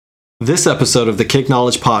This episode of the Kick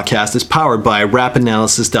Knowledge Podcast is powered by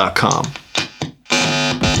rapanalysis.com.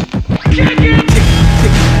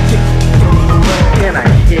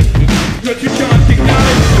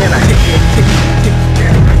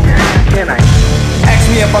 Ask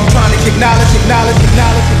me if I'm trying to kick knowledge.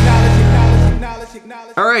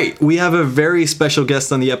 All right, we have a very special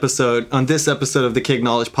guest on this episode of the Kick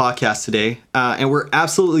Knowledge Podcast today, and we're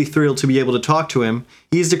absolutely thrilled to be able to talk to him.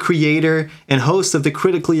 He's the creator and host of the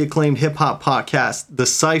critically acclaimed hip-hop podcast, The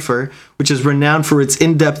Cypher, which is renowned for its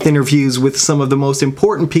in-depth interviews with some of the most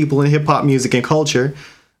important people in hip-hop music and culture.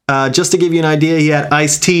 Just to give you an idea, he had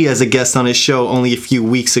Ice-T as a guest on his show only a few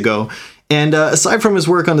weeks ago. And aside from his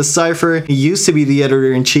work on The Cypher, he used to be the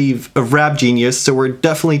editor-in-chief of Rap Genius, so we're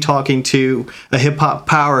definitely talking to a hip-hop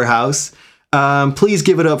powerhouse. Please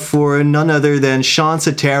give it up for none other than Sean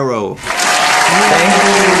Sotero. Thank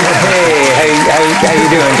you. Hey, how you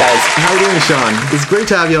doing, guys? How you doing, Sean? It's great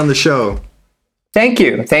to have you on the show. Thank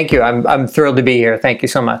you. I'm thrilled to be here. Thank you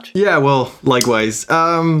so much. Yeah, well, likewise.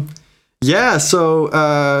 So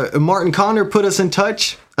Martin Connor put us in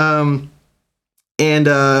touch. And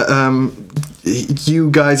you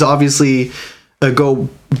guys obviously go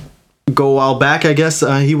a while back, I guess.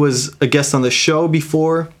 He was a guest on the show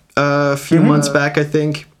before a few months back, I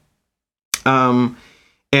think.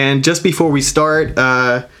 And just before we start,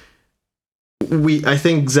 I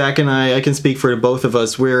think Zach and I can speak for both of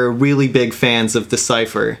us. We're really big fans of The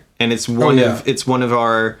Cypher, and it's one of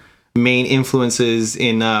our main influences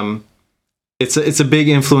in. It's a big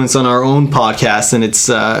influence on our own podcast, and it's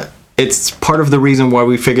part of the reason why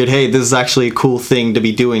we figured, hey, this is actually a cool thing to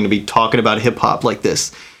be doing, to be talking about hip hop like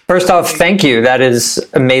this. First off, thank you. That is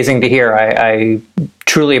amazing to hear. I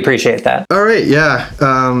truly appreciate that. All right. Yeah.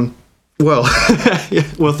 Well,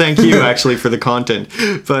 thank you actually for the content,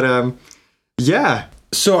 but yeah.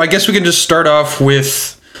 So I guess we can just start off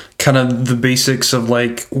with kind of the basics of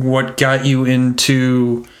like what got you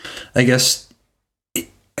into, I guess,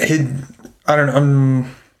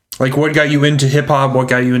 like what got you into hip hop, what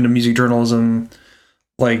got you into music journalism,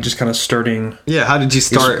 like just kind of starting. Yeah, how did you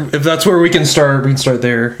start? If that's where we can start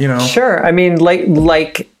there, you know. Sure. I mean,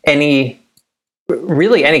 like any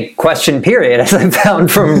question period, as I've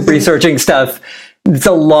found from researching stuff, it's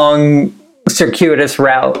a long, circuitous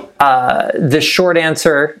route. The short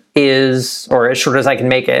answer is, or as short as I can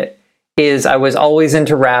make it, is I was always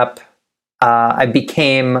into rap. I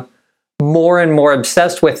became more and more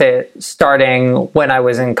obsessed with it starting when I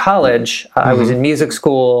was in college. I was in music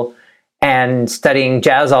school and studying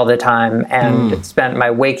jazz all the time, and spent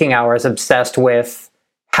my waking hours obsessed with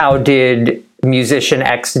how did musician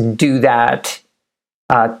X do that?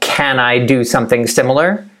 Can I do something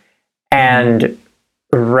similar? And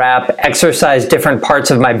rap exercised different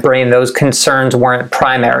parts of my brain. Those concerns weren't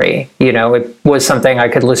primary. You know, it was something I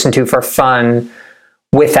could listen to for fun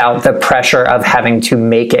without the pressure of having to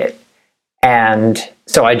make it. And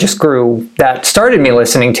so I just grew, that started me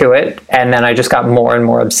listening to it. And then I just got more and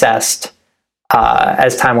more obsessed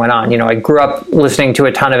as time went on. You know, I grew up listening to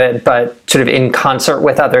a ton of it, but sort of in concert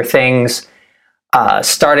with other things.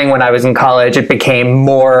 Starting when I was in college, it became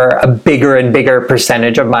a bigger and bigger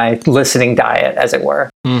percentage of my listening diet, as it were.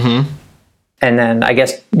 Mm-hmm. And then I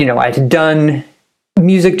guess, you know, I'd done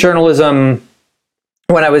music journalism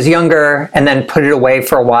when I was younger and then put it away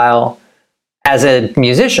for a while as a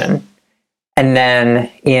musician. And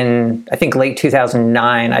then in, I think, late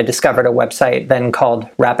 2009, I discovered a website then called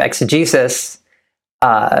Rap Exegesis.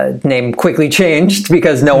 Name quickly changed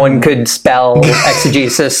because no one could spell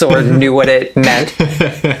exegesis or knew what it meant.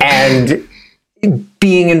 And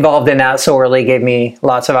being involved in that so early gave me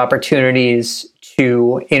lots of opportunities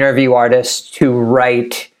to interview artists, to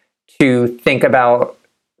write, to think about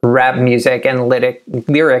rap music and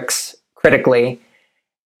lyrics critically.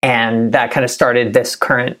 And that kind of started this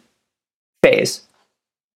current phase.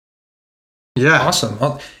 Yeah, awesome.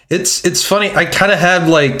 It's funny. I kind of had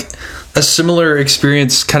like a similar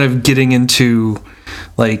experience, kind of getting into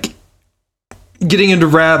rap,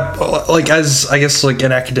 like as I guess like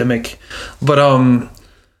an academic, but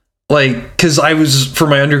like because I was for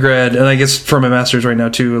my undergrad and I guess for my master's right now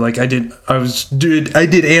too. Like I did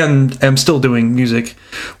and am still doing music,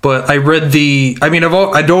 but I read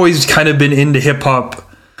I'd always kind of been into hip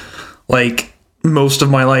hop, like most of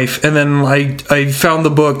my life, and then I found the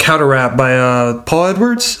book How to Rap by Paul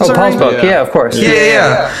Edwards. Paul's book, yeah, of course.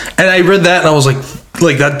 Yeah. And I read that, and I was like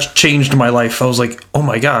that changed my life. I was like, oh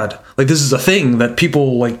my god, like this is a thing that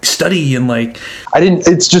people like study and like.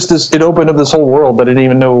 It's just this. It opened up this whole world that I didn't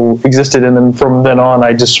even know existed, and then from then on,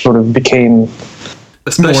 I just sort of became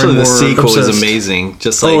especially the more sequel obsessed. is amazing.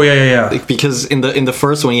 Just like, like, because in the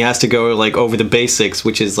first one he has to go like over the basics,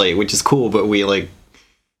 which is cool, but we like,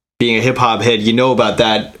 being a hip hop head, you know about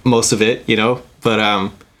that, most of it, you know,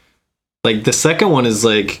 but like the second one is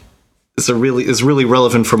like, is really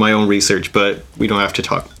relevant for my own research, but we don't have to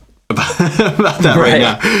talk about that right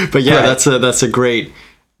now. But yeah, that's a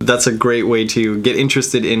great way to get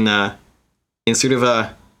interested in sort of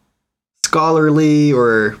a scholarly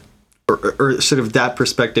or sort of that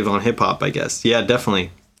perspective on hip hop, I guess. Yeah,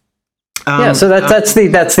 definitely. So that's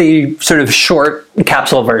the sort of short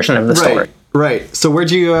capsule version of the story. Right. So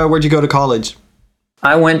where'd you go to college?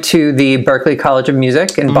 I went to the Berklee College of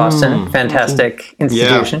Music in Boston. Fantastic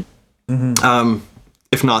institution. Yeah.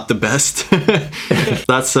 If not the best.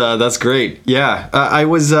 That's great. Yeah. I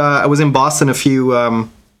was in Boston a few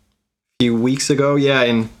weeks ago. Yeah,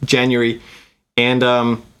 in January,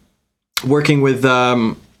 and working with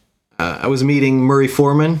I was meeting Murray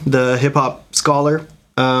Foreman, the hip hop scholar,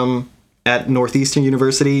 at Northeastern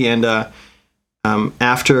University, and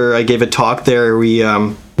after I gave a talk there, we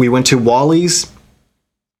went to Wally's.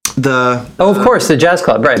 Of course, the jazz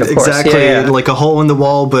club, right? Of course, exactly. Yeah. Like a hole in the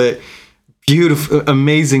wall, but beautiful,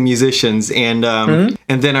 amazing musicians, and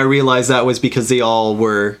then I realized that was because they all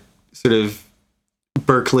were sort of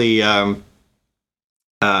Berklee.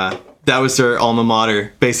 That was their alma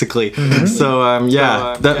mater, basically. So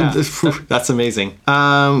that's amazing.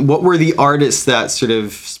 What were the artists that sort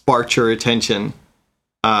of sparked your attention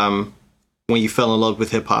when you fell in love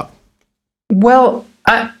with hip hop? Well,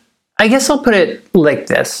 I guess I'll put it like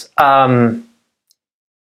this.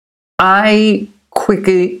 I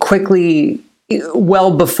quickly,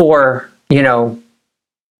 well before,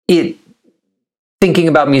 it thinking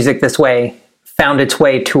about music this way, found its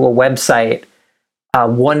way to a website.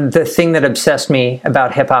 The thing that obsessed me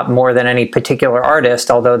about hip hop more than any particular artist,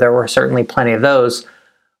 although there were certainly plenty of those,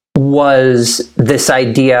 was this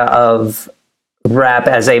idea of rap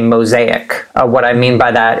as a mosaic. What I mean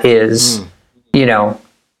by that is,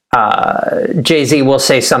 Jay-Z will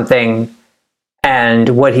say something, and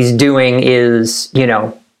what he's doing is,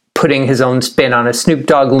 putting his own spin on a Snoop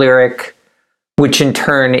Dogg lyric, which in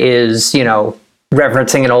turn is,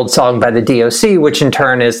 referencing an old song by the DOC, which in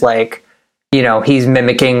turn is like, he's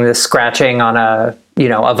mimicking the scratching on of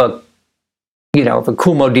a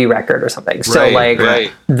Kool Moe Dee record or something. So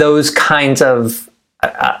those kinds of,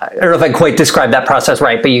 I don't know if I quite described that process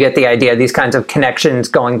right, but you get the idea. These kinds of connections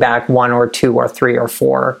going back 1 or 2 or 3 or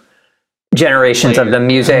 4 generations of the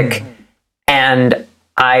music. And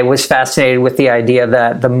I was fascinated with the idea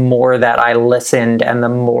that the more that I listened and the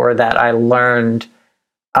more that I learned,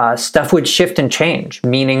 stuff would shift and change.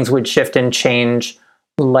 Meanings would shift and change.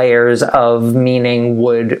 Layers of meaning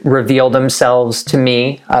would reveal themselves to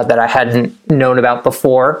me that I hadn't known about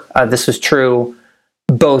before. This was true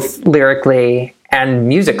both lyrically and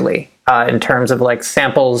musically, in terms of like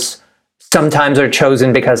samples sometimes are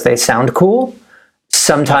chosen because they sound cool.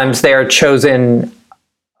 Sometimes they are chosen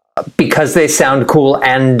because they sound cool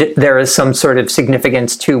and there is some sort of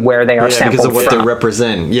significance to where they are sampled because of what from. they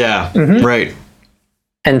represent. Yeah, right.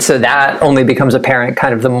 And so that only becomes apparent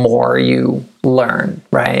kind of the more you learn,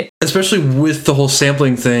 right? Especially with the whole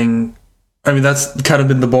sampling thing. I mean, that's kind of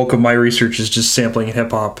been the bulk of my research, is just sampling in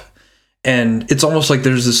hip hop. And it's almost like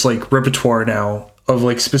there's this like repertoire now of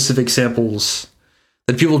like specific samples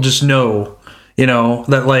that people just know,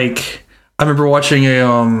 that like, I remember watching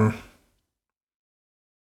I'm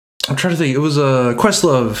trying to think, it was a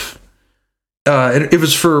Questlove. It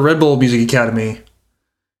was for Red Bull Music Academy.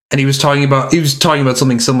 And he was talking about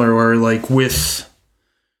something similar where like with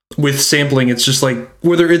sampling, it's just like,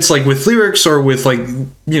 whether it's like with lyrics or with like,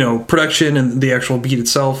 production and the actual beat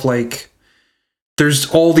itself, like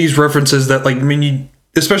there's all these references that like,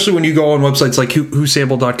 especially when you go on websites like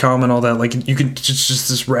whosampled.com and all that, like you can just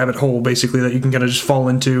this rabbit hole basically that you can kind of just fall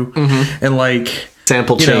into and like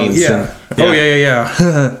sample chains. Yeah.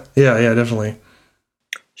 Yeah, definitely.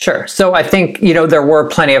 Sure. So I think, there were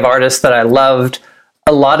plenty of artists that I loved.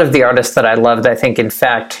 A lot of the artists that I loved, I think, in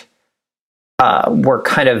fact, were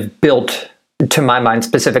kind of built, to my mind,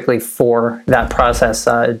 specifically for that process.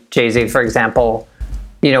 Jay-Z, for example,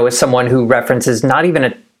 is someone who references not even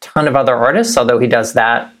a ton of other artists, although he does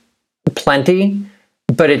that plenty,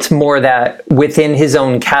 but it's more that within his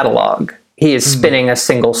own catalog, he is spinning a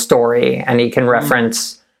single story, and he can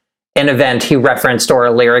reference an event he referenced or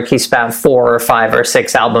a lyric he spat 4 or 5 or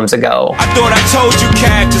 6 albums ago. I thought I told you,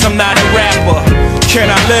 Cactus, I'm not a rapper. Can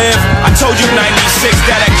I live? I told you 96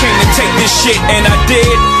 that I came to take this shit, and I did.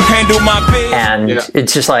 Handle my biz. And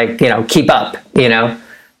it's just like, keep up,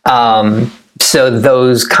 So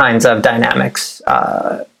those kinds of dynamics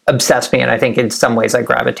obsessed me. And I think in some ways I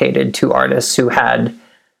gravitated to artists who had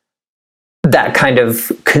that kind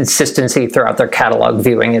of consistency throughout their catalog,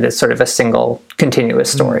 viewing it as sort of a single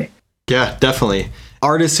continuous story. Yeah, definitely.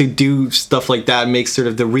 Artists who do stuff like that make sort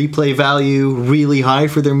of the replay value really high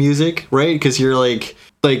for their music, right? Because you're like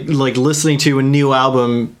listening to a new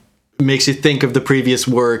album makes you think of the previous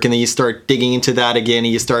work, and then you start digging into that again,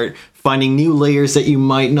 and you start finding new layers that you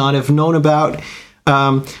might not have known about.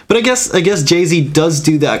 But I guess Jay-Z does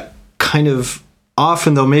do that kind of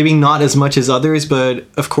often, though maybe not as much as others. But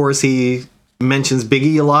of course, he mentions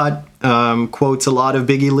Biggie a lot, quotes a lot of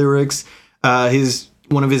Biggie lyrics.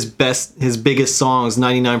 One of his biggest songs,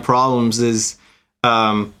 99 Problems, is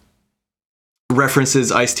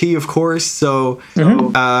references Ice-T, of course. So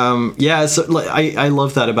yeah, so I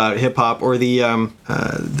love that about hip hop. Or the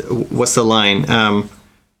what's the line?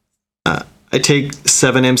 I take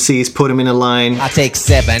 7 MCs, put them in a line. I take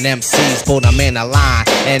 7 MCs, put them in a line,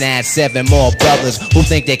 and add 7 more brothers who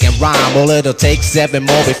think they can rhyme. Well, it'll take 7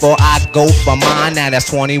 more before I go for mine. Now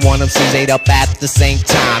that's 21 MCs ate up at the same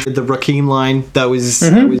time. The Rakim line that was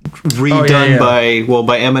redone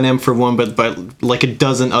by Eminem for one, but by like a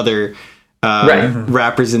dozen other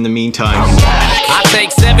rappers in the meantime. I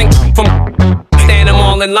take 7 from stand them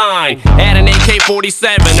all in line. Add an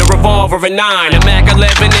AK-47, a revolver, a 9, a Mac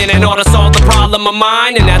 11 in an order solve the problem of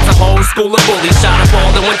mine. And that's a whole school of bullies shot up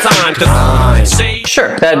all at one time.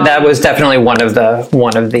 Sure, that was definitely one of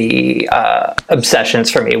the obsessions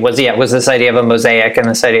for me. Was this idea of a mosaic, and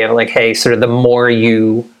this idea of like, hey, sort of the more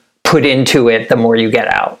you put into it, the more you get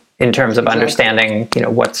out in terms of understanding,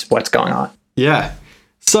 what's going on. Yeah.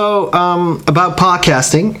 So about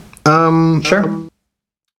podcasting. Sure.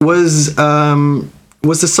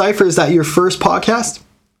 Was the Cypher, is that your first podcast?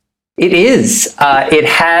 It is. It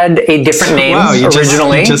had a different name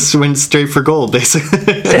originally. You just went straight for gold, basically.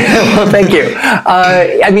 Well, thank you.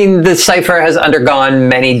 I mean, the Cypher has undergone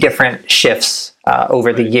many different shifts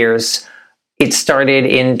over the years. It started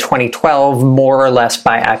in 2012, more or less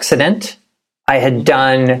by accident. I had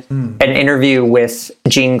done an interview with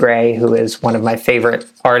Jean Grey, who is one of my favorite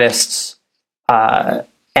artists,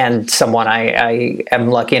 and someone I am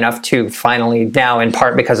lucky enough to finally now, in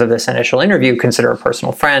part because of this initial interview, consider a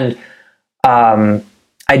personal friend.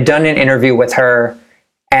 I'd done an interview with her,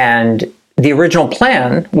 and the original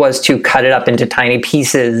plan was to cut it up into tiny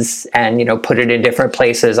pieces and, put it in different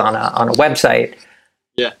places on a website.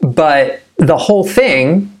 Yeah. But the whole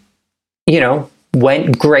thing,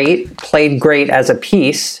 went great, played great as a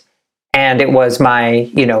piece. And it was my,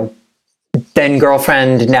 then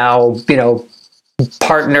girlfriend, now,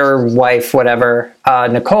 partner, wife, whatever,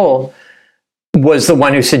 Nicole, was the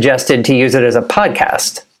one who suggested to use it as a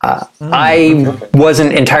podcast. I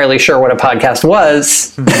wasn't entirely sure what a podcast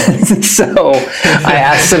was. So I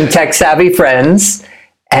asked some tech savvy friends,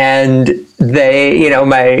 and they,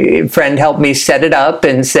 my friend helped me set it up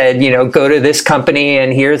and said, go to this company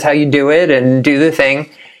and here's how you do it and do the thing.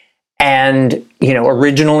 And,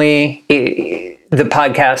 originally the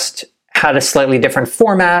podcast had a slightly different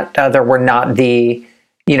format. There were not the,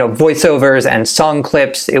 voiceovers and song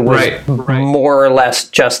clips. It was more or less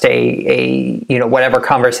just a whatever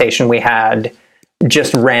conversation we had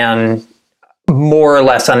just ran more or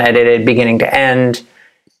less unedited beginning to end.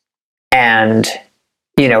 And,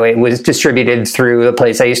 it was distributed through the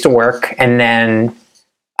place I used to work. And then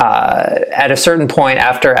at a certain point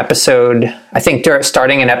after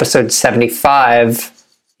starting in episode 75,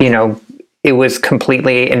 it was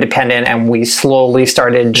completely independent, and we slowly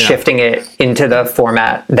started shifting it into the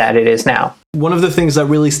format that it is now. One of the things that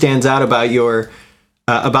really stands out about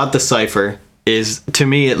about the Cypher is, to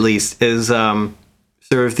me at least, is sort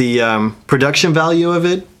of the production value of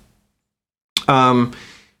it.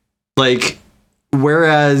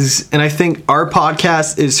 Whereas, and I think our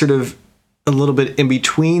podcast is sort of a little bit in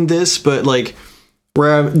between this, but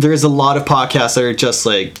where there's a lot of podcasts that are just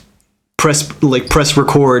press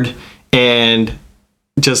record and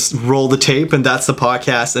just roll the tape, and that's the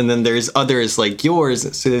podcast. And then there's others like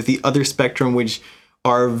yours, so there's the other spectrum, which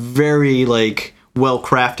are very well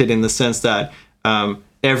crafted in the sense that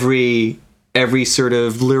every sort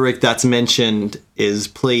of lyric that's mentioned is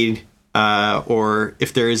played, or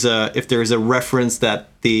if there is a reference that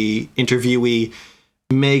the interviewee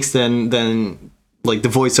makes, then the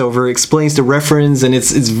voiceover explains the reference, and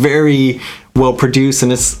it's very well produced.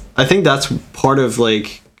 And I think that's part of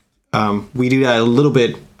we do that a little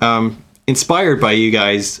bit, inspired by you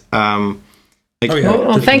guys. Well,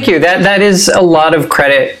 thank you. That is a lot of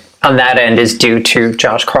credit on that end is due to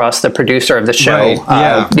Josh Cross, the producer of the show.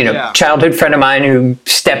 Childhood friend of mine who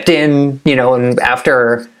stepped in, and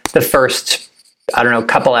after the first I don't know,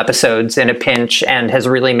 couple episodes in a pinch and has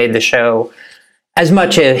really made the show as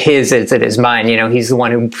much his as it is mine. You know, he's the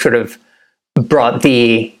one who sort of brought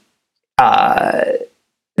the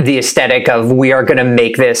aesthetic of, we are going to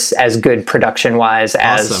make this as good production wise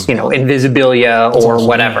as, you know, Invisibilia or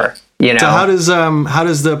whatever, you know. So how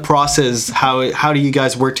does the process, how do you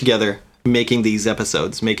guys work together making these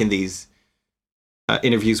episodes, making these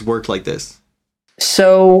interviews work like this?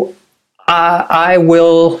 So I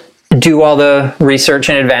will do all the research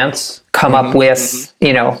in advance, come up with,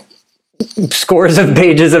 you know, scores of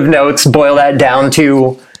pages of notes, boil that down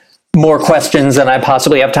to more questions than I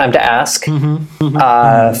possibly have time to ask,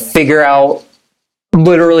 figure out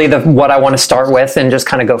literally what I want to start with and just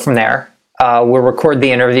kind of go from there. We'll record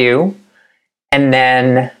the interview, and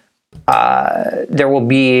then there will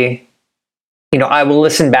be, you know, I will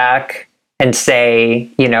listen back and say,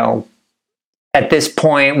 you know, at this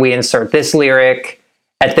point we insert this lyric,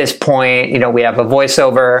 at this point, you know, we have a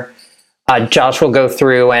voiceover. Josh will go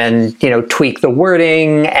through and, you know, tweak the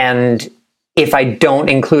wording, and if I don't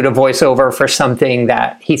include a voiceover for something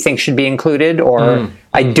that he thinks should be included, or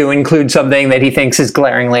I do include something that he thinks is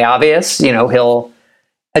glaringly obvious, you know, he'll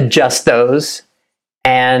adjust those.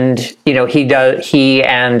 And, you know, he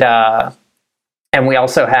and we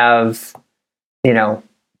also have, you know,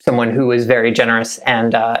 someone who is very generous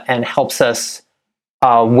and helps us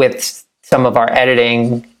with some of our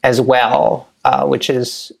editing as well, which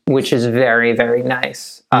is very, very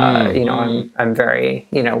nice. You know, I'm very,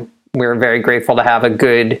 you know, we're very grateful to have a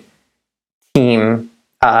good team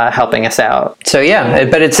helping us out. So yeah,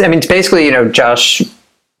 but it's basically, you know, Josh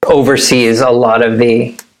oversees a lot of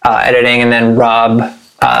the editing, and then Rob,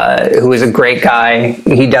 who is a great guy,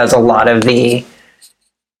 he does a lot of the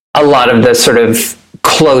sort of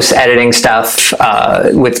close editing stuff,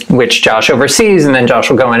 with which Josh oversees, and then Josh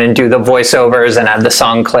will go in and do the voiceovers and add the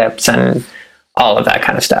song clips and all of that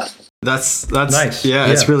kind of stuff. That's nice. Yeah,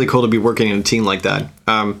 it's really cool to be working in a team like that.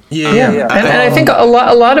 And I think a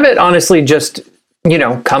lot of it, honestly, just, you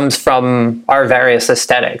know, comes from our various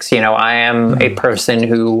aesthetics. You know, I am a person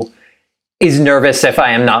who is nervous if I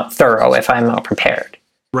am not thorough, if I'm not prepared.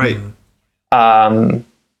 Right. And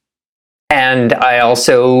I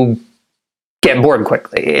also get bored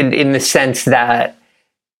quickly in the sense that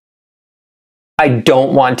I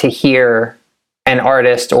don't want to hear an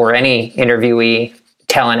artist or any interviewee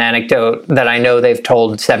tell an anecdote that I know they've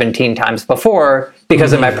told 17 times before,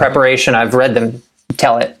 because in my preparation, I've read them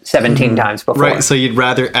tell it 17 times before. Right. So you'd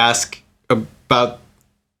rather ask about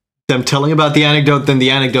them telling about the anecdote than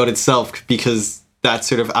the anecdote itself, because that's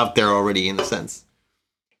sort of out there already in a sense.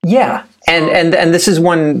 Yeah. And this is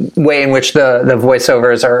one way in which the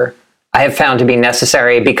voiceovers are, I have found to be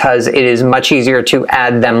necessary, because it is much easier to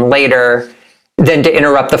add them later than to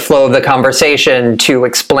interrupt the flow of the conversation to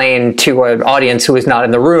explain to an audience who is not in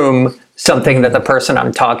the room something that the person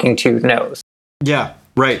I'm talking to knows. Yeah,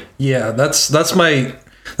 right. Yeah, that's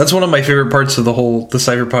one of my favorite parts of the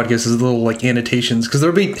Cypher podcast, is the little like annotations, because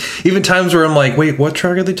there'll be even times where I'm like, wait, what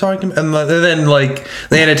track are they talking about? And then like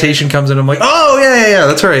the annotation comes in, I'm like, oh yeah,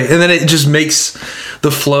 that's right. And then it just makes the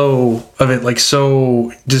flow of it like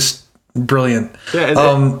so just brilliant.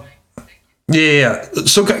 Yeah.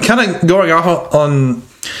 So kind of going off on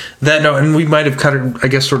that note, and we might have kind of, I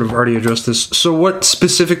guess, sort of already addressed this. So what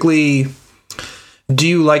specifically do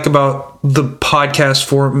you like about the podcast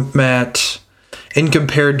format and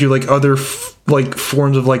compared to like other like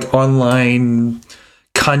forms of like online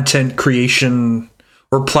content creation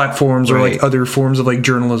or platforms, or like other forms of like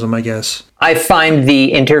journalism, I guess? I find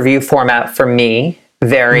the interview format for me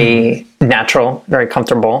very natural, very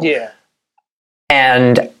comfortable. Yeah.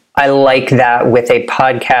 And I like that with a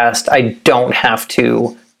podcast, I don't have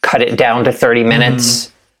to cut it down to 30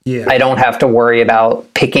 minutes. Yeah. I don't have to worry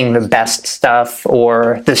about picking the best stuff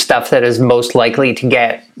or the stuff that is most likely to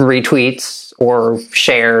get retweets or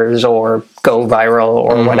shares or go viral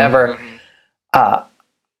or whatever.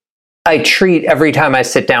 I treat every time I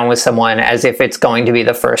sit down with someone as if it's going to be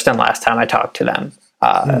the first and last time I talk to them.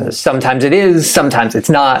 Sometimes it is, sometimes it's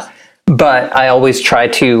not, but I always try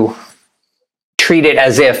to treat it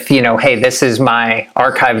as if, you know, hey, this is my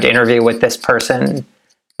archived interview with this person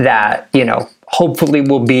that, you know, hopefully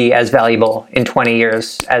will be as valuable in 20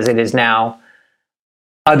 years as it is now.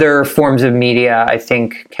 Other forms of media, I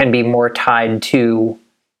think, can be more tied to,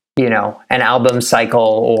 you know, an album cycle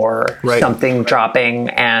or something dropping,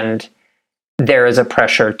 and there is a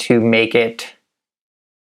pressure to make it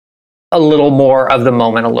a little more of the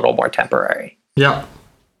moment, a little more temporary. Yeah.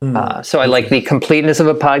 So I like the completeness of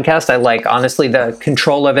a podcast. I like, honestly, the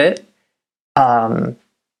control of it.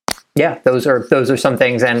 Yeah, those are some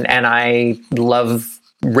things, and I love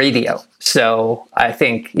radio. So I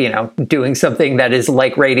think, doing something that is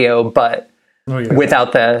like radio, but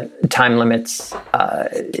without the time limits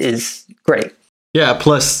is great. Yeah.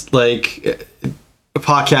 Plus, like, a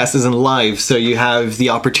podcast isn't live, so you have the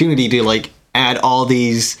opportunity to like add all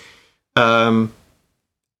these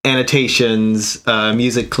annotations,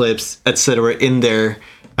 music clips, etc. in there.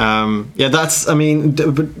 That's,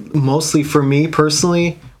 mostly for me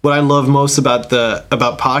personally, what I love most about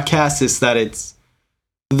podcasts is that it's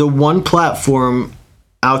the one platform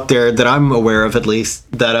out there that I'm aware of, at least,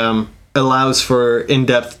 that allows for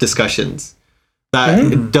in-depth discussions. That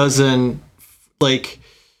it doesn't, like,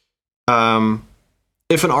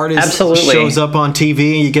 if an artist shows up on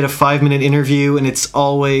TV and you get a 5-minute interview and it's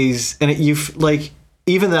always, and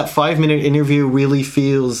even that 5-minute interview really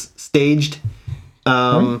feels staged,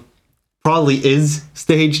 probably is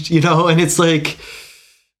staged, and it's like,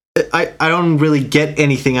 I don't really get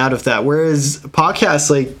anything out of that. Whereas podcasts,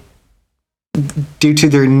 like, due to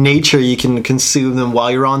their nature, you can consume them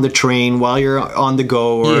while you're on the train, while you're on the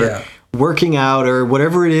go, or working out, or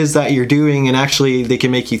whatever it is that you're doing, and actually they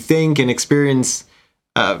can make you think and experience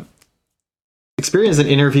an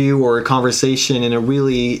interview or a conversation in a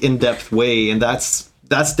really in-depth way. And that's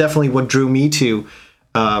definitely what drew me to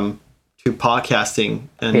podcasting.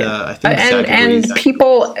 And I think and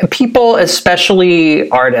people, especially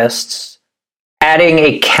artists, adding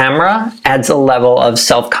a camera adds a level of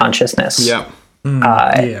self-consciousness.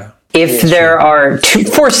 If there are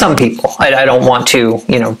for some people, I don't want to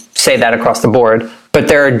say that across the board, but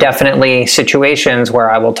there are definitely situations where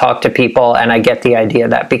I will talk to people and I get the idea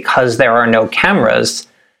that because there are no cameras,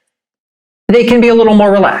 they can be a little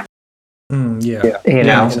more relaxed.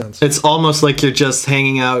 It's almost like you're just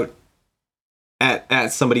hanging out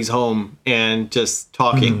at somebody's home and just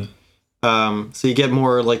talking. So you get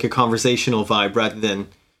more like a conversational vibe rather than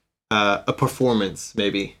a performance,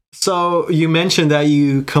 maybe. So you mentioned that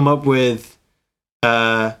you come up with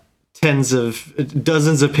dozens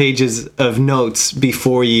of pages of notes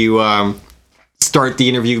before you start the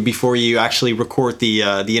interview, before you actually record the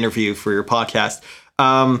interview for your podcast.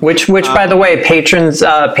 Which by the way, patrons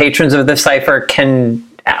of the Cypher can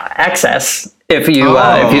access if you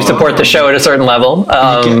support the show at a certain level.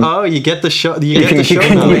 You get the show. You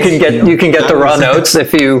can get the raw notes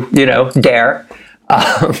if you dare.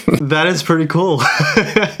 That is pretty cool.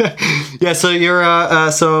 Yeah, so you're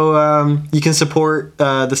you can support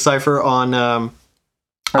the Cypher on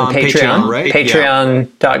Patreon, right?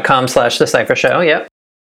 Patreon.com/The Cypher Show. Yep.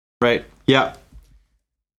 Right. Yeah.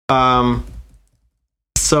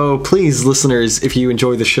 So please, listeners, if you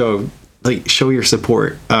enjoy the show, like, show your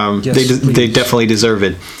support. They definitely deserve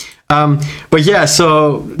it. But yeah,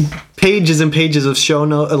 so pages and pages of show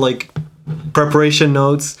note, like preparation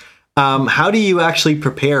notes. How do you actually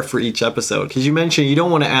prepare for each episode? Because you mentioned you don't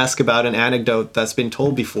want to ask about an anecdote that's been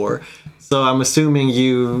told before. So I'm assuming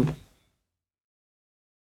you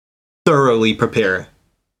thoroughly prepare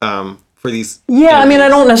for these. Yeah, I mean, I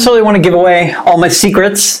don't necessarily want to give away all my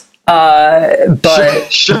secrets. But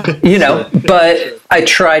sure. But I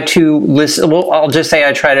try to listen. Well, I'll just say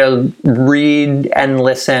I try to read and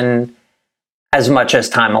listen as much as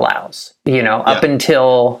time allows, up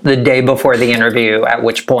until the day before the interview, at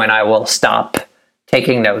which point I will stop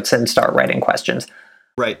taking notes and start writing questions.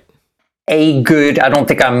 Right. I don't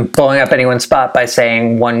think I'm blowing up anyone's spot by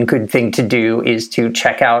saying one good thing to do is to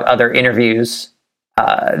check out other interviews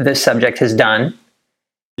the subject has done.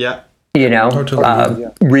 Yeah.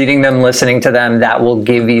 Reading them, listening to them, that will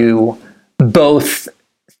give you both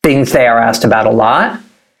things they are asked about a lot,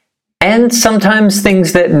 and sometimes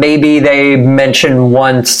things that maybe they mention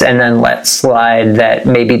once and then let slide that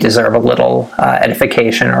maybe deserve a little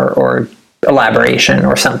edification or elaboration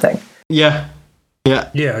or something. Yeah,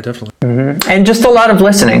 definitely. Mm-hmm. And just a lot of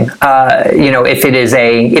listening. If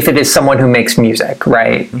it is someone who makes music,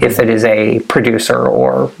 right? Mm-hmm. If it is a producer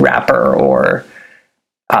or rapper or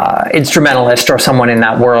instrumentalist or someone in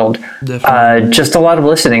that world, just a lot of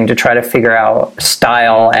listening to try to figure out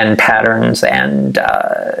style and patterns and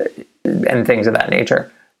things of that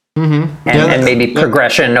nature. Mm-hmm. And maybe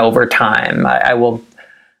progression over time. I will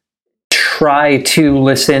try to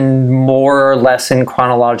listen more or less in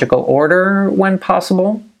chronological order when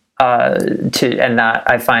possible, and that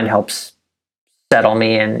I find helps settle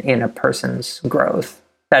me in a person's growth.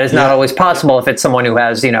 That is not always possible if it's someone who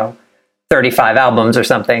has 35 albums or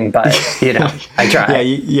something, but I try.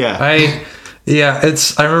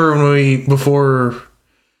 I remember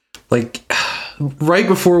right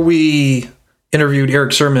before we interviewed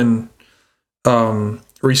Eric Sermon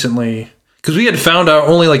recently, because we had found out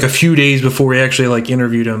only like a few days before we actually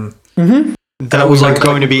interviewed him. Mm-hmm. That was like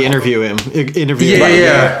going to be interviewing.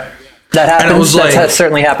 Yeah. That happens. And it was like, that's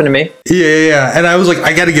certainly happened to me. Yeah. And I was like,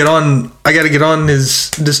 I gotta get on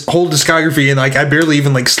this whole discography, and like I barely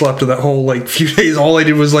even like slept that whole like few days. All I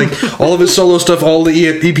did was like all of his solo stuff, all the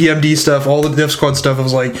EPMD stuff, all the Def Squad stuff. I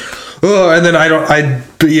was like, oh, and then I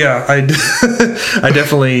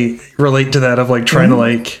definitely relate to that of like trying to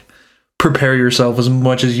like prepare yourself as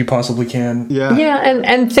much as you possibly can. Yeah,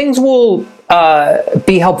 and things will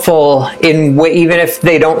be helpful even if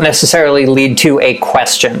they don't necessarily lead to a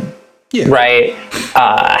question. Yeah. Right?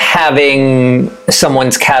 Having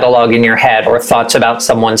someone's catalog in your head or thoughts about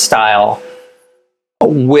someone's style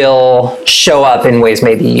will show up in ways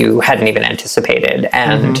maybe you hadn't even anticipated,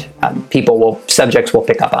 and subjects will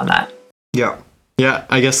pick up on that. Yeah,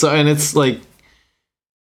 I guess so. And it's like,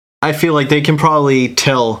 I feel like they can probably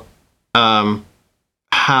tell how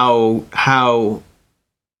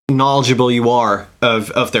knowledgeable you are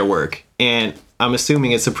of their work, and I'm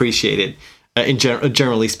assuming it's appreciated.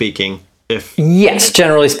 Generally speaking, yes,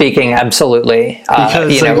 generally speaking, absolutely.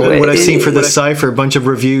 Because what I've seen for the Cypher, a bunch of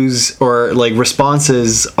reviews or like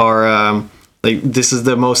responses are like, this is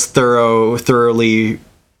the most thoroughly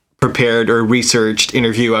prepared or researched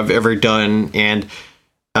interview I've ever done, and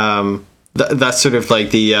that's sort of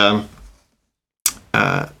like the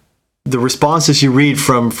responses you read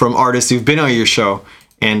from artists who've been on your show,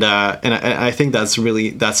 and I think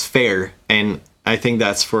that's fair, and I think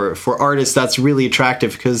that's for artists that's really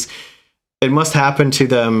attractive, because it must happen to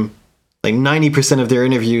them like 90% of their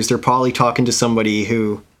interviews. They're probably talking to somebody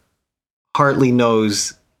who hardly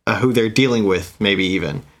knows who they're dealing with, maybe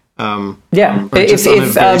even. To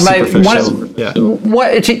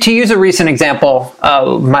use a recent example,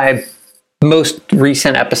 my most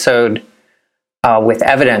recent episode with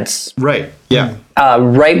Evidence. Right. Yeah.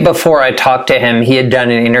 Right before I talked to him, he had done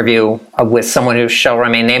an interview with someone who shall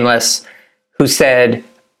remain nameless, who said,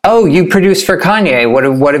 "Oh, you produced for Kanye.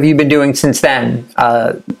 What have you been doing since then?"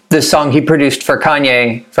 The song he produced for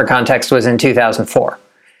Kanye, for context, was in 2004.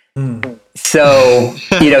 So,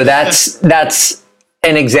 that's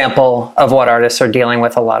an example of what artists are dealing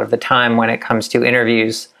with a lot of the time when it comes to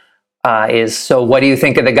interviews. So what do you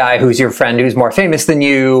think of the guy who's your friend who's more famous than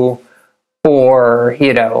you? Or,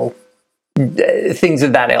 things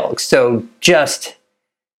of that ilk. So just,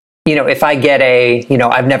 if I get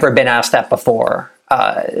I've never been asked that before,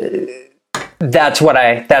 that's what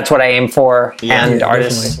I aim for. Yeah, and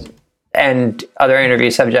artists definitely. And other interview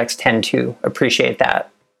subjects tend to appreciate that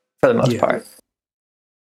for the most part.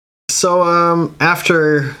 So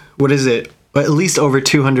after, what is it? At least over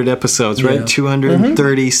 200 episodes, right?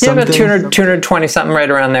 230 something? Yeah, about 220 something, right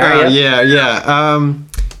around there. Yeah.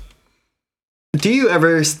 Do you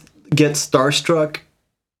ever get starstruck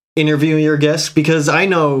interviewing your guests? Because I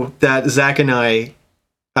know that Zach and I,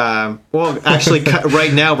 actually,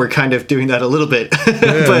 right now we're kind of doing that a little bit.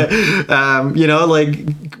 But,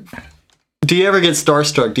 do you ever get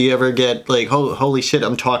starstruck? Do you ever get like, holy shit,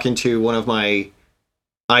 I'm talking to one of my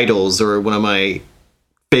idols or one of my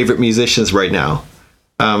favorite musicians right now?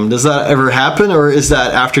 Does that ever happen? Or is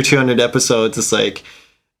that after 200 episodes, it's like,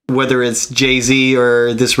 whether it's Jay-Z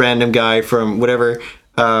or this random guy from whatever,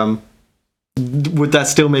 would that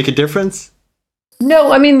still make a difference?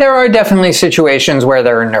 No, I mean, there are definitely situations where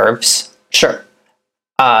there are nerves, sure.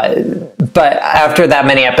 But after that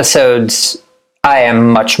many episodes, I am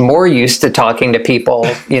much more used to talking to people,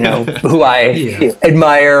 who I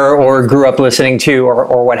admire or grew up listening to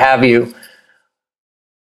or what have you.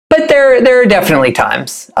 But there are definitely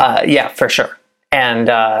times, for sure. And,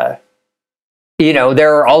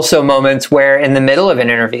 there are also moments where in the middle of an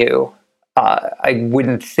interview, I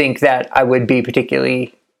wouldn't think that I would be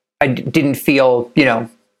I didn't feel,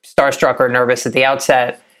 starstruck or nervous at the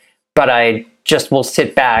outset, but I just will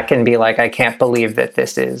sit back and be like, I can't believe that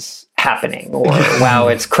this is happening, or wow,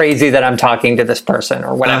 it's crazy that I'm talking to this person,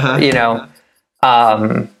 or whatever,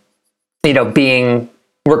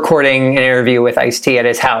 recording an interview with Ice-T at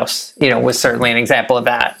his house, was certainly an example of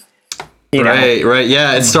that. Right.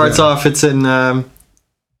 Yeah, it starts off, it's in,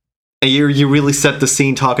 you really set the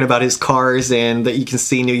scene talking about his cars and that you can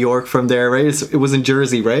see New York from there, right? It was in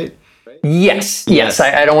Jersey, right? Yes.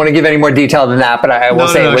 I don't want to give any more detail than that, but I will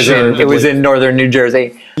say it was in northern New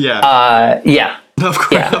Jersey. Yeah. Of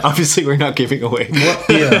course, obviously we're not giving away.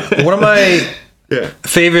 One of my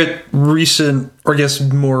favorite recent, or I guess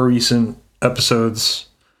more recent episodes,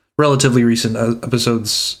 relatively recent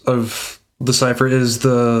episodes of The Cypher is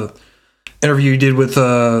the interview you did with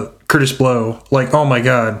Curtis Blow. Like, oh my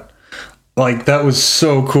God. Like, that was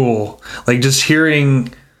so cool. Like, just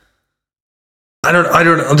hearing I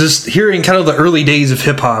don't know, just hearing kind of the early days of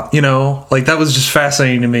hip hop, like that was just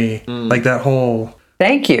fascinating to me. Like that whole.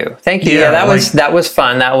 Thank you. Yeah, that was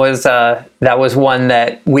fun. That was one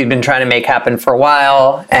that we've been trying to make happen for a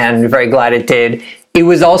while, and very glad it did. It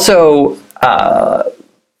was also a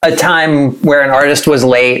time where an artist was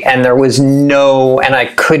late, and there was and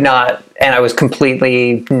I was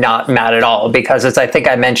completely not mad at all, because as I think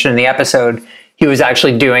I mentioned in the episode, he was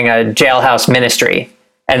actually doing a jailhouse ministry,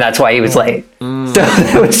 and that's why he was late. So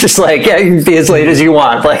it was just like, yeah, you can be as late as you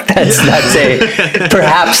want. Like that's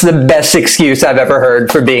perhaps the best excuse I've ever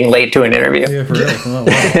heard for being late to an interview. Yeah, for real. Oh,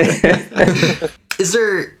 wow. Is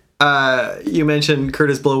there? You mentioned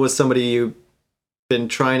Kurtis Blow was somebody you've been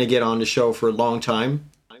trying to get on the show for a long time.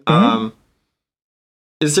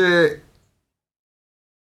 Is there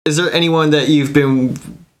anyone that you've been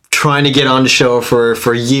trying to get on the show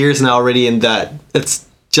for years now already, and that it's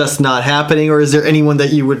just not happening? Or is there anyone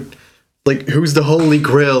that you would like, who's the holy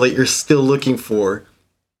grail that you're still looking for?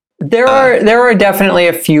 There are definitely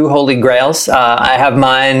a few holy grails. I have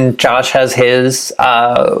mine. Josh has his.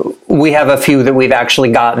 We have a few that we've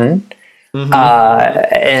actually gotten.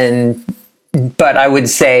 But I would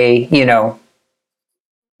say,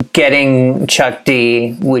 getting Chuck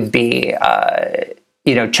D would be,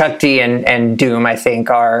 Chuck D and Doom, I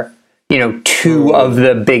think, are, two of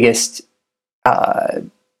the biggest,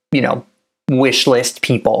 wish list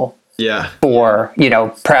people. Yeah. For,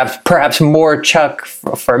 perhaps more Chuck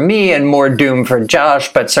for me and more Doom for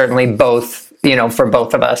Josh, but certainly both, for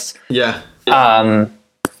both of us. Yeah.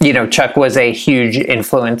 Chuck was a huge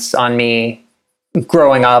influence on me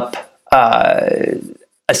growing up,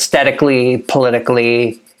 aesthetically,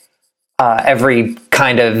 politically, every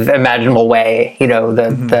kind of imaginable way.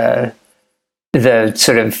 The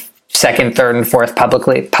sort of second, third, and fourth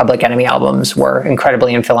Public Enemy albums were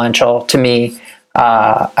incredibly influential to me.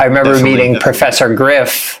 I remember meeting Professor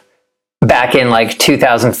Griff back in like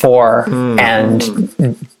 2004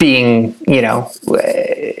 and being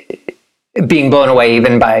blown away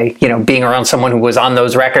even by, being around someone who was on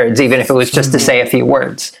those records, even if it was just to say a few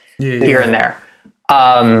words here and there.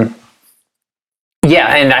 And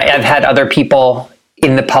I've had other people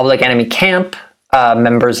in the Public Enemy camp,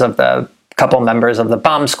 members of the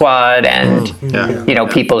Bomb Squad, and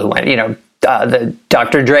people who went, the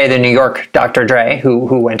Dr. Dre, the New York Dr. Dre,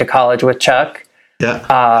 who went to college with Chuck.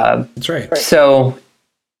 Yeah, that's right. So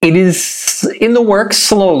it is in the works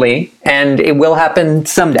slowly, and it will happen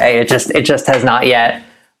someday. It just has not yet.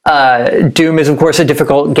 Doom is, of course, a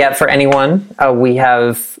difficult get for anyone. We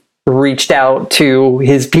have reached out to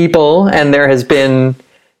his people, and there have been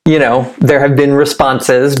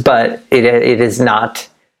responses, but it is not.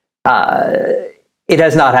 It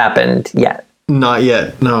has not happened yet. Not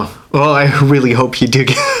yet, no. Well, I really hope you do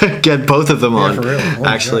get both of them on, for real.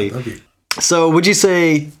 actually. So would you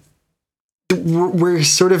say we're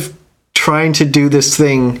sort of trying to do this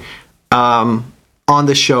thing on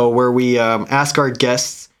the show where we ask our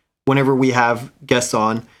guests, whenever we have guests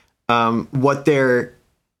on, what their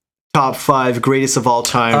top 5 greatest of all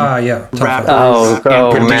time rappers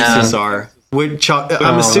and producers are?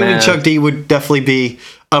 I'm assuming Chuck D would definitely be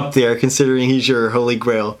up there, considering he's your holy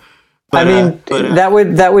grail. But, that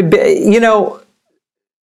would be,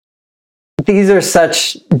 these are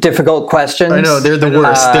such difficult questions. I know, they're the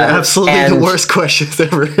worst. They're absolutely the worst questions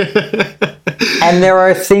ever. And there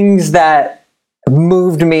are things that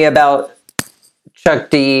moved me about Chuck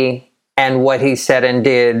D and what he said and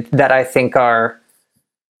did that I think are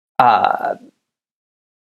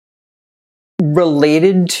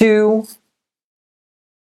related to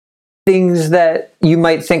things that you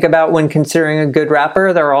might think about when considering a good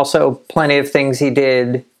rapper. There are also plenty of things he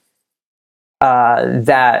did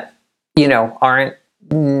that, aren't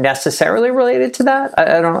necessarily related to that.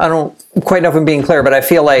 I don't quite know if I'm being clear, but I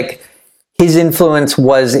feel like his influence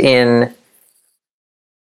was in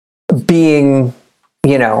being,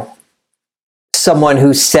 someone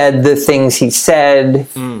who said the things he said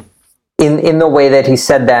in the way that he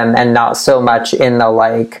said them, and not so much in the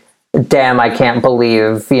like, damn, I can't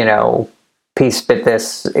believe, P spit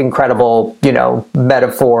this incredible,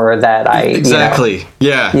 metaphor that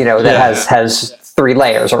has 3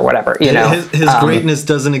 layers or whatever, His greatness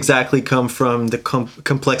doesn't exactly come from the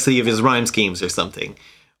complexity of his rhyme schemes or something,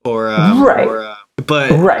 which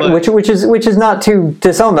is not to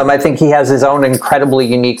disown them. I think he has his own incredibly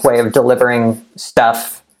unique way of delivering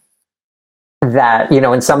stuff that,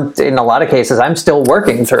 in a lot of cases I'm still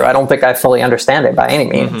working through. I don't think I fully understand it by any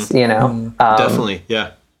means, definitely.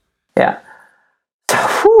 Yeah. Yeah.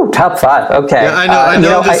 Ooh, top 5. Okay. Yeah, I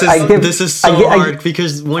know. This is so I hard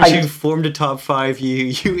because once you formed a top 5,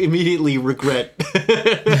 you immediately regret.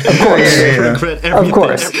 Of course. Regret everything. Of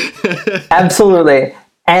course. Absolutely.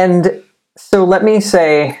 And so let me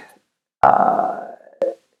say,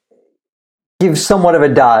 give somewhat of a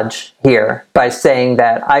dodge here by saying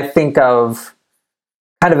that I think of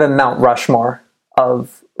kind of a Mount Rushmore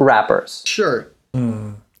of rappers. Sure.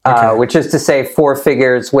 Which is to say 4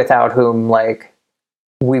 figures without whom, like,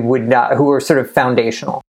 we would not, who are sort of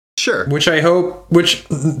foundational. Sure. Which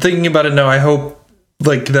thinking about it now, I hope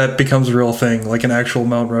like that becomes a real thing, like an actual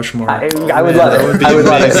Mount Rushmore. I would love it. I would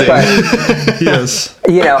love it. But, Yes.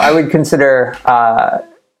 I would consider,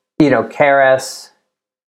 KRS,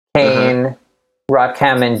 Kane,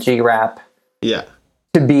 Rakim, and G-Rap Yeah.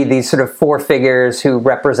 to be these sort of 4 figures who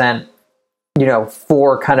represent,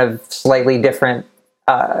 4 kind of slightly different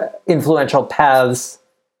influential paths.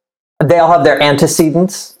 They all have their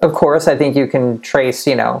antecedents, of course. I think you can trace,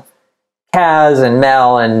 Kaz and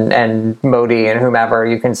Mel and Modi and whomever.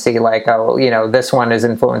 You can see like, this one is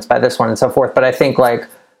influenced by this one and so forth. But I think like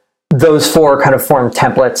those 4 kind of form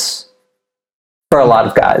templates for a lot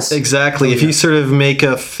of guys. Exactly. If you sort of make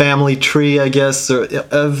a family tree, I guess, or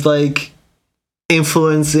of like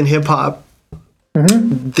influence in hip hop,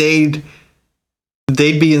 they'd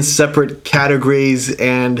be in separate categories.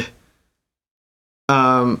 And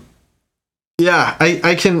I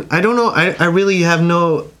don't know. I really have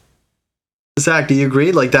no. Zach, do you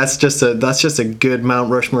agree? Like that's just a good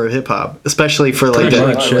Mount Rushmore of hip hop, especially for like Pretty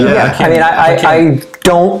much, yeah.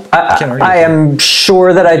 I am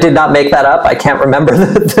sure that I did not make that up. I can't remember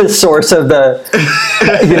the source of the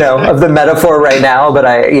of the metaphor right now, but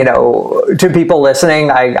to people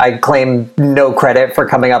listening, I claim no credit for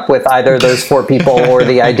coming up with either those 4 people or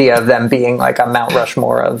the idea of them being like a Mount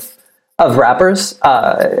Rushmore of rappers.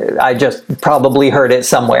 I just probably heard it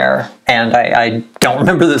somewhere and I don't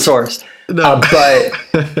remember the source. No.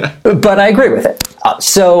 But I agree with it.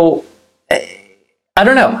 So I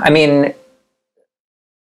don't know. I mean,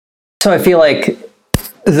 so I feel like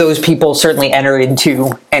those people certainly enter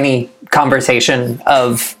into any conversation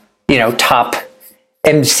of, top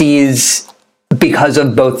MCs because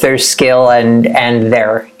of both their skill and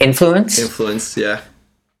their influence. Influence, yeah.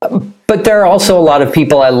 But there are also a lot of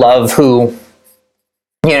people I love who,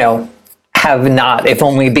 have not, if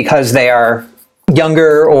only because they are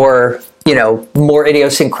younger or, more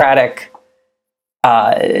idiosyncratic,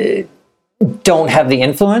 don't have the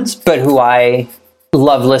influence, but who I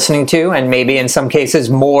love listening to, and maybe in some cases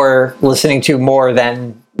listening to more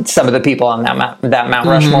than some of the people on that Mount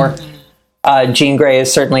Rushmore. Jean Grey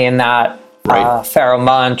is certainly in that. Right. Pharoah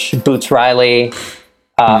Monch, Boots Riley,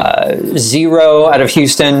 Zero out of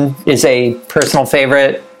Houston is a personal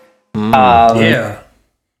favorite.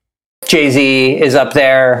 Jay-Z is up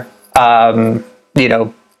there.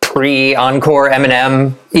 Pre-encore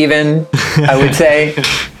Eminem, even I would say,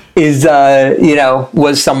 is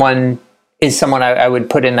someone I would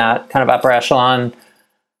put in that kind of upper echelon.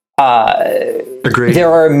 Agreed.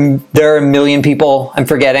 There are a million people I'm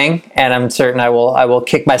forgetting, and I'm certain I will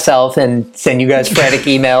kick myself and send you guys frantic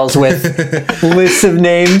emails with lists of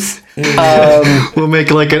names. We'll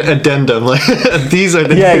make like an addendum. Like these are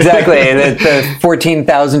the exactly. The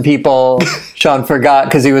 14,000 people Sean forgot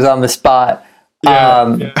because he was on the spot.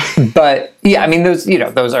 But yeah, I mean those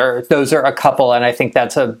are a couple, and I think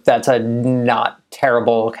that's a not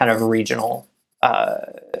terrible kind of regional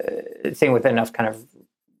thing with enough kind of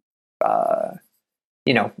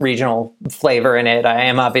regional flavor in it. I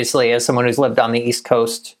am obviously, as someone who's lived on the East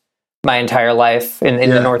Coast my entire life in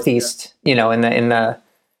the Northeast, in the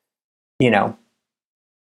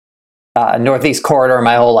Northeast corridor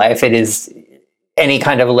my whole life, it is any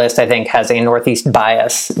kind of list I think has a Northeast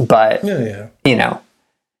bias, but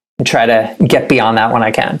try to get beyond that when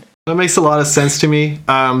I can. That makes a lot of sense to me.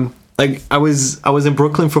 Like I was in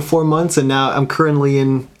Brooklyn for 4 months, and now I'm currently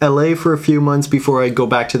in LA for a few months before I go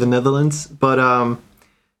back to the Netherlands. But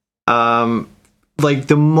like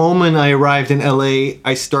the moment I arrived in LA,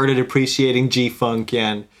 I started appreciating G-Funk,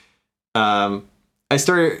 and I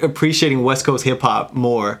started appreciating West Coast hip hop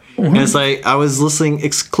more. And it's like I was listening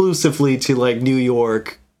exclusively to like New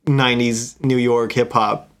York 90s New York hip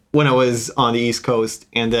hop when I was on the East Coast,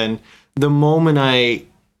 and then the moment I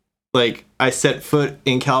set foot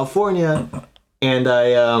in California, and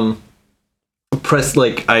I pressed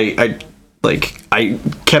I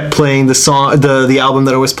kept playing the song, the album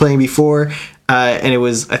that I was playing before, and it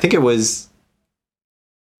was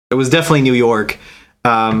definitely New York,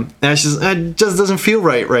 and it just doesn't feel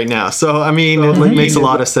right now. So I mean, it makes a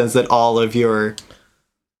lot of sense that all of your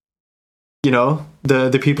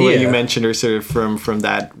The people that you Yeah. mentioned are sort of from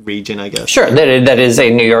that region, I guess. Sure, that is a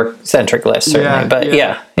New York centric list, certainly.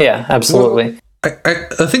 Yeah, but yeah, absolutely.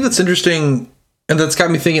 I think that's interesting, and that's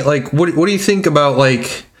got me thinking. Like, what do you think about,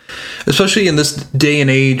 like, especially in this day and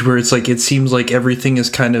age where it's like it seems like everything is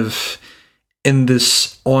kind of in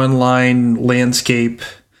this online landscape,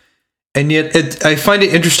 and yet I find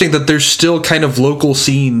it interesting that there's still kind of local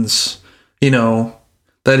scenes,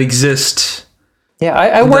 that exist. Yeah,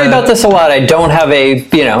 I worry about this a lot. I don't have any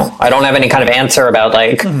kind of answer about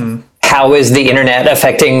like how is the internet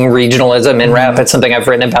affecting regionalism in rap. It's something I've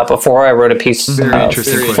written about before. I wrote a piece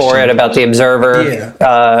interesting for question. it about the Observer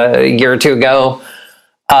a year or two ago.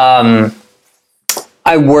 I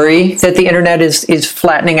worry that the internet is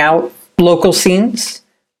flattening out local scenes.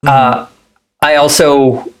 I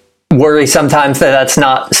also worry sometimes that that's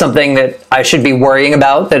not something that I should be worrying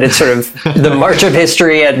about, that it's sort of the march of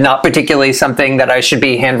history and not particularly something that I should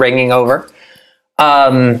be hand-wringing over.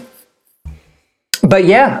 But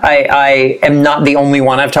yeah, I am not the only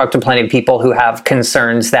one. I've talked to plenty of people who have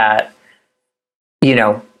concerns that,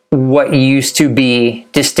 what used to be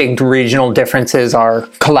distinct regional differences are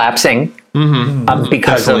collapsing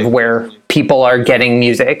because Definitely. of where people are getting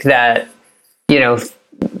music, that,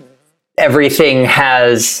 everything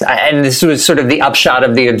has, and this was sort of the upshot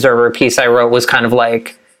of the Observer piece I wrote, was kind of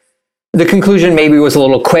like, the conclusion maybe was a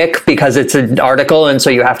little quick because it's an article and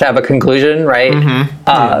so you have to have a conclusion, right?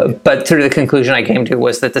 But sort of the conclusion I came to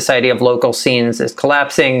was that this idea of local scenes is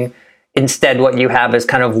collapsing. Instead, what you have is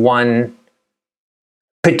kind of one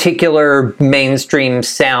particular mainstream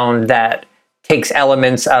sound that takes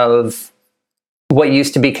elements of what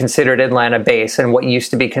used to be considered Atlanta bass and what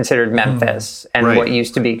used to be considered Memphis and Right. what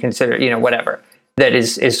used to be considered, whatever. That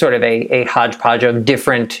is sort of a hodgepodge of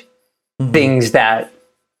different things that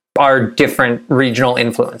are different regional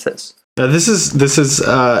influences. This is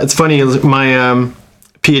it's funny. My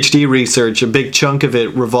PhD research, a big chunk of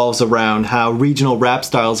it revolves around how regional rap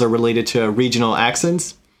styles are related to regional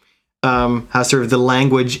accents. How sort of the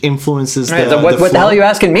language influences Right, the what the flow. hell are you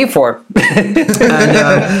asking me for? And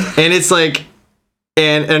it's like,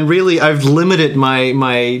 and really, I've limited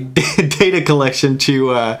my data collection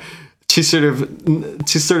to sort of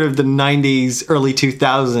the 90s, early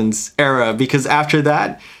 2000s era, because after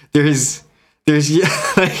that, there's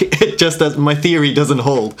it just does, my theory doesn't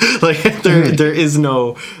hold. Like there is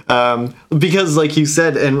no because, like you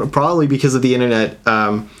said, and probably because of the internet,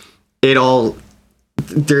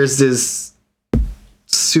 there's this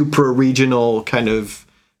super regional kind of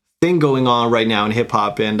thing going on right now in hip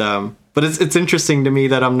hop, and but it's interesting to me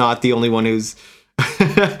that I'm not the only one who's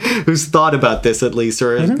who's thought about this, at least,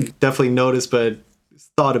 or definitely noticed, but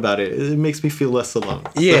thought about it. It makes me feel less alone.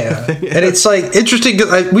 Yeah. And it's like interesting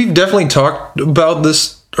because we've definitely talked about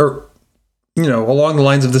this, or along the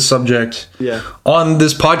lines of this subject on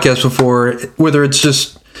this podcast before, whether it's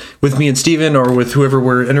just with me and Steven or with whoever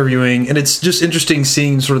we're interviewing. And it's just interesting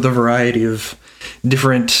seeing sort of the variety of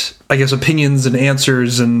different, I guess, opinions and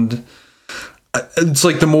answers. And it's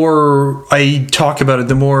like the more I talk about it,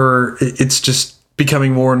 the more it's just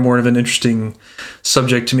becoming more and more of an interesting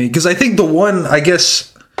subject to me. Because I think the one, I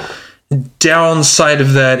guess, downside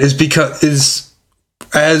of that is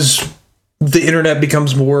as the internet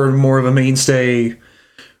becomes more and more of a mainstay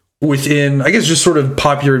within, I guess, just sort of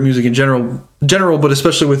popular music in general, but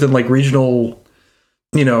especially within like regional,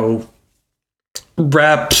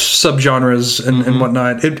 rap subgenres and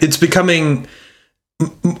whatnot, it's becoming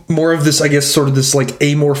more of this, I guess, sort of this like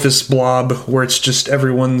amorphous blob where it's just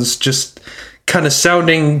everyone's just kind of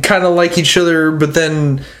sounding kind of like each other, but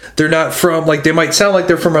then they're not from, like, they might sound like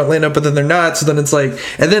they're from Atlanta, but then they're not. So then it's like,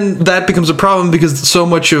 and then that becomes a problem because so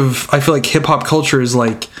much of, I feel like, hip hop culture is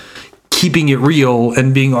like keeping it real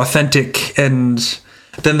and being authentic, and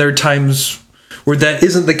then there are times where that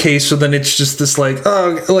isn't the case. So then it's just this like,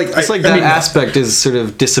 oh, like It's like that aspect is sort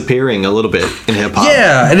of disappearing a little bit in hip hop.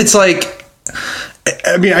 yeah, and it's like,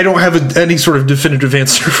 I mean, I don't have any sort of definitive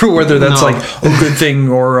answer for whether that's No. like a good thing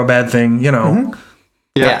or a bad thing,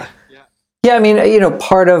 Yeah, I mean,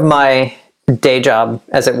 part of my day job,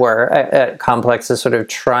 as it were, at Complex is sort of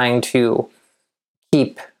trying to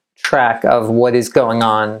keep track of what is going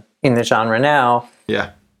on in the genre now.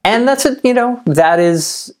 Yeah. And that's that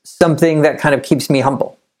is something that kind of keeps me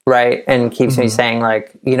humble, right? And keeps me saying,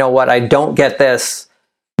 like, you know what, I don't get this,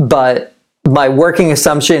 but my working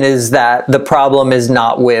assumption is that the problem is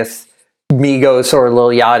not with Migos or Lil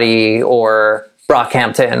Yachty or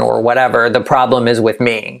Brockhampton or whatever. The problem is with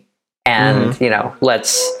me. And,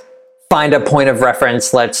 let's find a point of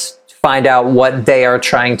reference. Let's find out what they are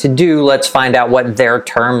trying to do. Let's find out what their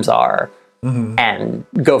terms are and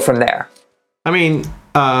go from there. I mean,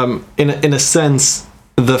 in a sense,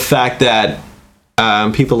 the fact that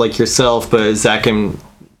people like yourself, but Zach and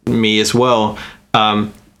me as well,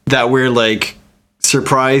 that we're like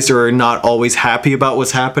surprised or not always happy about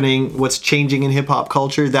what's happening, what's changing in hip hop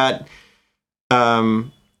culture. That,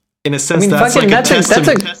 in a sense, that's like a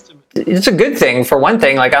testament. It's a good thing for one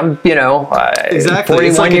thing. Like I'm, exactly.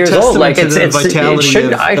 41 like years old. Like it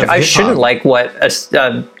should. I shouldn't like what a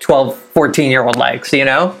 12, 14-year-old likes.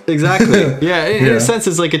 Exactly. Yeah. In a sense,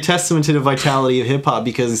 it's like a testament to the vitality of hip hop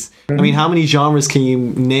because I mean, how many genres can you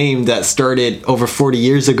name that started over 40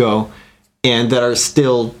 years ago and that are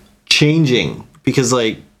still changing? Because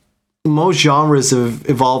like most genres have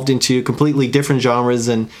evolved into completely different genres,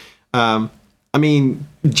 and I mean,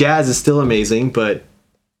 jazz is still amazing, but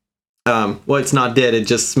well, it's not dead. It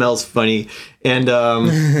just smells funny. And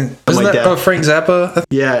isn't that Frank Zappa?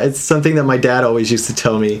 Yeah, it's something that my dad always used to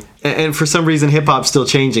tell me. And for some reason, hip hop's still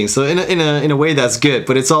changing. So in a way, that's good.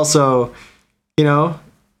 But it's also, yeah,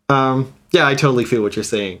 I totally feel what you're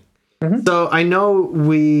saying. Mm-hmm. So I know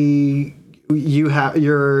we have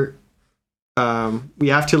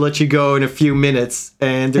to let you go in a few minutes.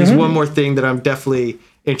 And there's one more thing that I'm definitely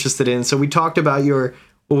interested in. So we talked about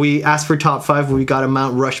we asked for top 5. We got a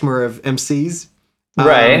Mount Rushmore of MCs.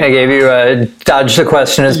 Right. I gave you dodge the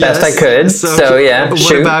question as best I could. So yeah.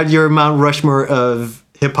 What about your Mount Rushmore of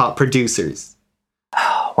hip hop producers?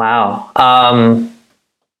 Oh, wow.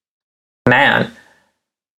 Man,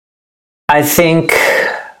 I think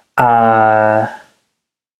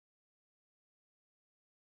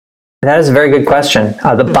that is a very good question.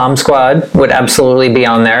 The Bomb Squad would absolutely be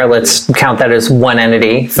on there. Let's count that as one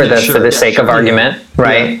entity for the sake of argument,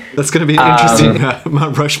 right? Yeah. That's going to be an interesting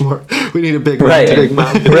Mount Rushmore. We need a big mountain. Big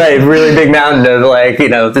mountain. Right, really big mountain of like,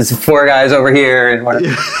 there's 4 guys over here and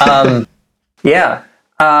whatever.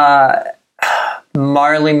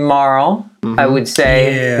 Marley Marl, I would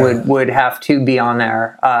say would have to be on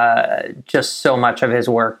there. Just so much of his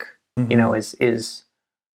work, is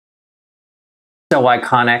so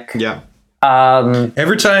iconic. Yeah.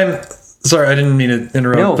 Every time, sorry, I didn't mean to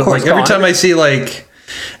interrupt, but like every time I see like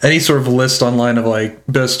any sort of list online of like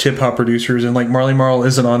best hip hop producers and like Marley Marl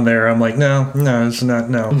isn't on there, I'm like, no, it's not,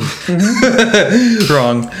 no.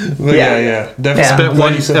 Wrong. But yeah. Definitely. Spent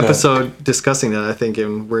one episode discussing that, I think,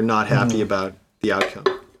 and we're not happy about the outcome.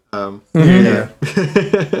 A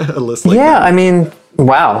list like that. I mean,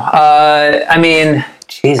 wow.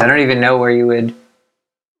 Geez, I don't even know where you would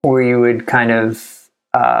kind of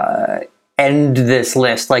end this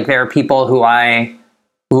list. Like there are people who I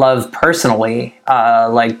love personally,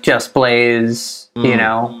 like Just Blaze,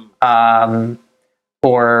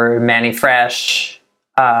 or Manny Fresh.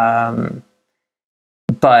 But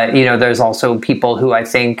there's also people who I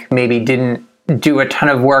think maybe didn't do a ton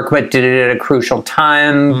of work, but did it at a crucial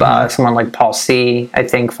time. Someone like Paul C, I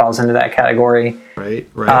think, falls into that category. Right.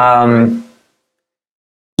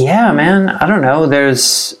 Yeah, man. I don't know.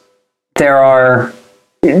 There are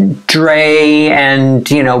Dre and,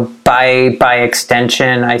 by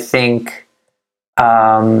extension, I think,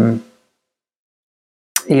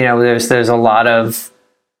 there's a lot of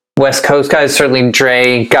West Coast guys. Certainly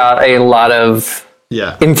Dre got a lot of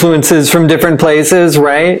influences from different places,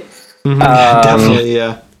 right? Definitely,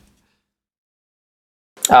 yeah.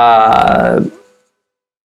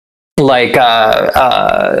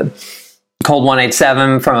 Cold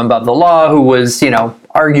 187 from Above the Law, who was,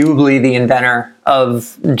 arguably the inventor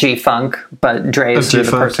of G-Funk, but Dre is the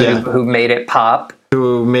person who made it pop.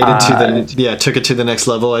 Who made it took it to the next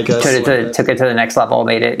level, I guess. Took it to the next level,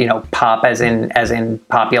 made it, pop as in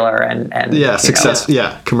popular and success,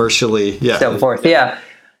 commercially, so forth,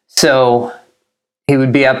 So he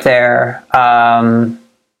would be up there. God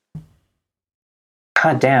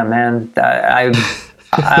damn, man. I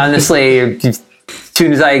honestly, as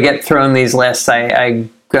soon as I get thrown these lists, I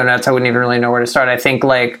go nuts. I wouldn't even really know where to start. I think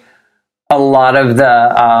like a lot of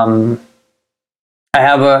the, I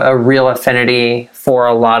have a real affinity for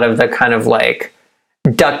a lot of the kind of like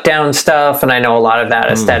duck down stuff. And I know a lot of that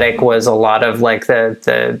aesthetic was a lot of like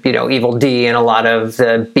the Evil D and a lot of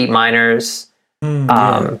the Beat Miners.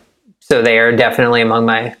 So they are definitely among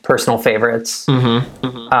my personal favorites.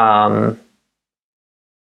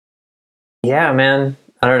 Yeah, man.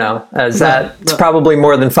 I don't know. It's probably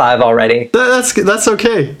more than 5 already. That's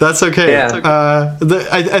okay. That's okay. Yeah.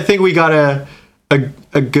 I think we got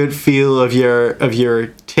a good feel of your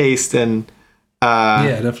taste and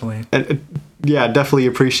definitely. Definitely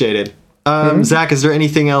appreciated. Zach, is there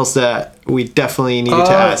anything else that we definitely needed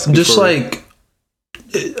to ask? Just like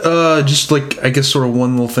I guess sort of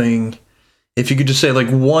one little thing. If you could just say like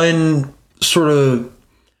one sort of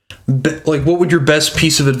like, what would your best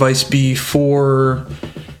piece of advice be for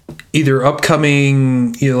either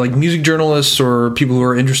upcoming, like music journalists or people who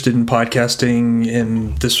are interested in podcasting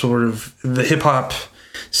and this sort of the hip hop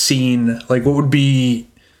scene? Like, what would be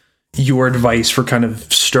your advice for kind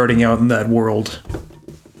of starting out in that world?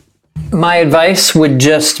 My advice would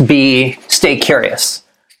just be stay curious.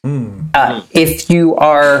 If you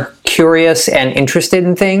are curious and interested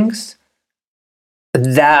in things,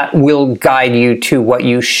 that will guide you to what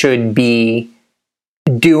you should be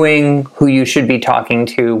doing, who you should be talking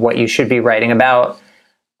to, what you should be writing about.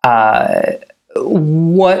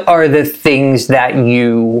 What are the things that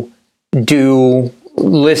you do,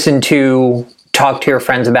 listen to, talk to your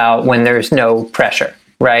friends about when there's no pressure,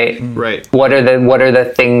 right? Right. What are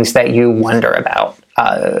the things that you wonder about?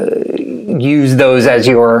 Use those as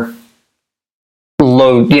your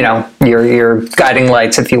your guiding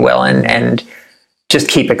lights, if you will, and just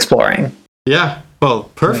keep exploring. Yeah. Well,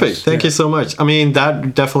 perfect. Nice. Thank you so much. I mean,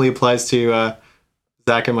 that definitely applies to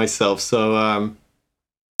Zach and myself. So,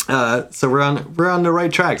 so we're on the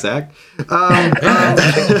right track, Zach. All right.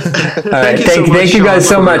 Thank you guys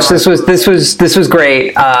so much. This was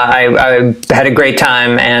great. I had a great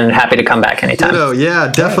time and happy to come back anytime. Yeah,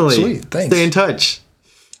 definitely. All right, sweet. Thanks. Stay in touch.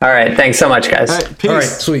 All right. Thanks so much, guys. All right. Peace. All right,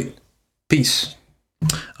 sweet. Peace.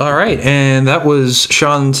 All right, and that was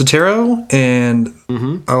Sean Sotero, and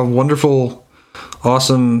a wonderful,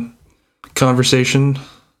 awesome conversation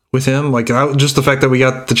with him. Like, just the fact that we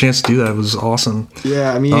got the chance to do that was awesome.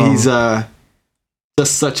 Yeah, I mean, he's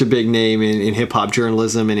just such a big name in hip hop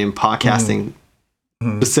journalism and in podcasting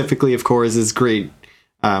specifically. Of course, is great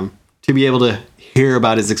to be able to hear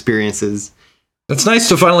about his experiences. It's nice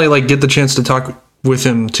to finally get the chance to talk with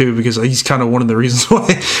him too, because he's kind of one of the reasons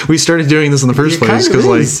why we started doing this in the first place.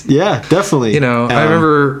 Because yeah, definitely. I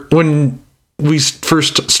remember when we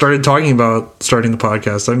first started talking about starting the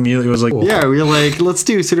podcast, I immediately was like, yeah, we were like, let's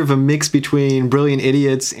do sort of a mix between Brilliant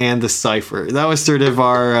Idiots and The Cypher. That was sort of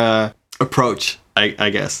our approach,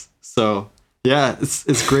 I guess. So yeah,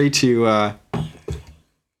 it's great to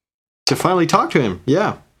finally talk to him.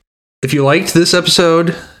 Yeah. If you liked this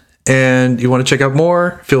episode and you want to check out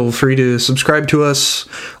more, feel free to subscribe to us.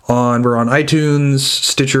 We're on iTunes,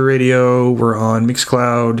 Stitcher Radio, we're on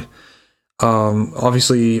Mixcloud,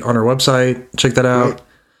 obviously on our website. Check that out.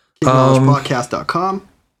 KingKnowledgePodcast.com.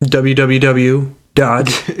 www.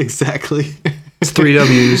 Exactly. It's 3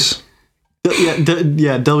 W's.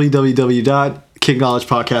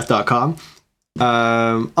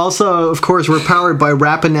 www.KingKnowledgePodcast.com. Also, of course, we're powered by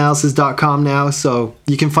rapanalysis.com now, so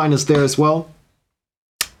you can find us there as well.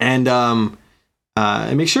 And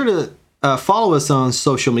make sure to follow us on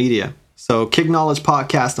social media. So Kick Knowledge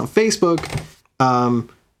Podcast on Facebook. Of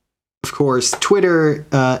course, Twitter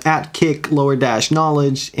at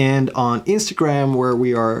Kick_Knowledge, and on Instagram where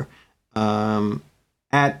we are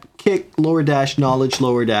at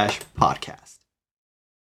Kick_Knowledge_podcast.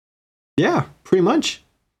 Yeah, pretty much.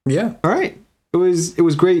 Yeah. All right. It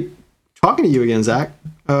was great talking to you again, Zach.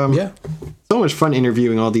 Yeah. So much fun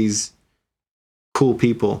interviewing all these cool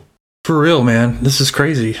people. For real, man. This is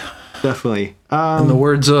crazy. Definitely. In the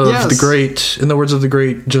words of the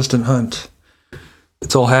great Justin Hunt,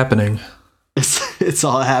 it's all happening. It's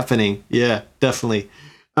all happening. Yeah, definitely.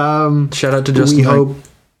 Shout out to Justin We Hunt. hope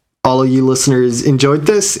all of you listeners enjoyed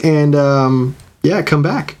this, and come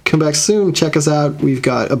back soon. Check us out. We've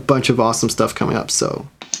got a bunch of awesome stuff coming up. So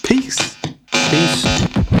peace.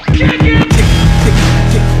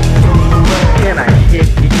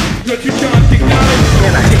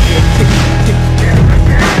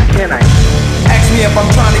 Ask me if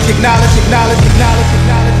I'm trying to acknowledge.